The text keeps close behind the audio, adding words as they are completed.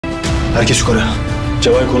Herkes yukarı.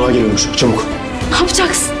 Cevahir konağa geliyormuş. Çabuk. Ne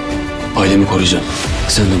yapacaksın? Ailemi koruyacağım.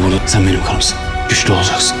 Sen de burada. Sen benim karımsın. Güçlü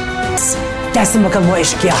olacaksın. Gelsin bakalım o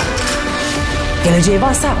eşkıya. Geleceği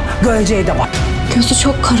varsa göreceği de var. Gözü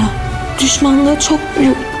çok kara. Düşmanlığı çok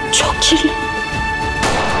büyük. Çok kirli.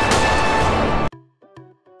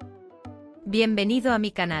 Bienvenido a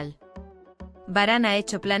mi canal. Baran ha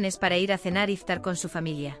hecho planes para ir a cenar iftar con su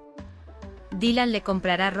familia. Dilan le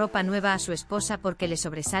comprará ropa nueva a su esposa porque le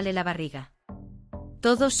sobresale la barriga.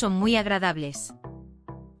 Todos son muy agradables.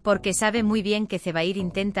 Porque sabe muy bien que Cevahir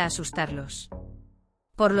intenta asustarlos.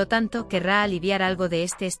 Por lo tanto, querrá aliviar algo de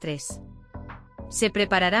este estrés. Se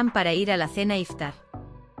prepararán para ir a la cena iftar.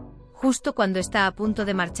 Justo cuando está a punto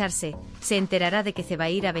de marcharse, se enterará de que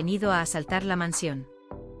Cevahir ha venido a asaltar la mansión.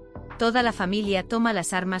 Toda la familia toma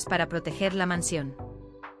las armas para proteger la mansión.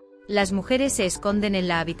 Las mujeres se esconden en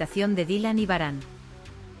la habitación de Dilan y Baran.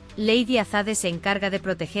 Lady Azade se encarga de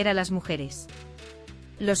proteger a las mujeres.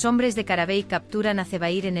 Los hombres de Carabey capturan a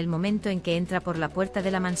Cevahir en el momento en que entra por la puerta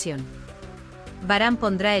de la mansión. Baran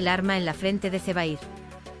pondrá el arma en la frente de Cevahir.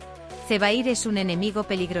 Cevahir es un enemigo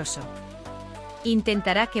peligroso.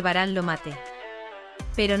 Intentará que Baran lo mate.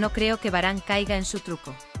 Pero no creo que Baran caiga en su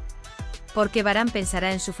truco. Porque Baran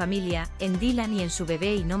pensará en su familia, en Dilan y en su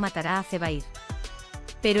bebé y no matará a Cevahir.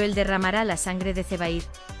 Pero él derramará la sangre de Cevahir,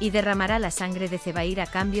 y derramará la sangre de Cevahir a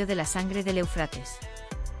cambio de la sangre del Éufrates.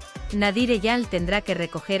 Nadir Eyal tendrá que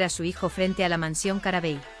recoger a su hijo frente a la mansión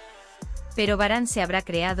Carabey. Pero Baran se habrá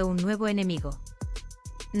creado un nuevo enemigo.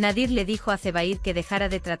 Nadir le dijo a Cevahir que dejara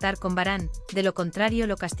de tratar con Baran, de lo contrario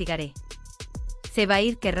lo castigaré.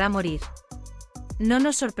 Cevahir querrá morir. No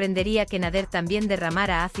nos sorprendería que Nader también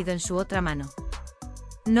derramara ácido en su otra mano.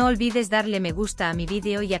 No olvides darle me gusta a mi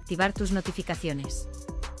vídeo y activar tus notificaciones.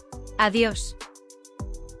 Adiós.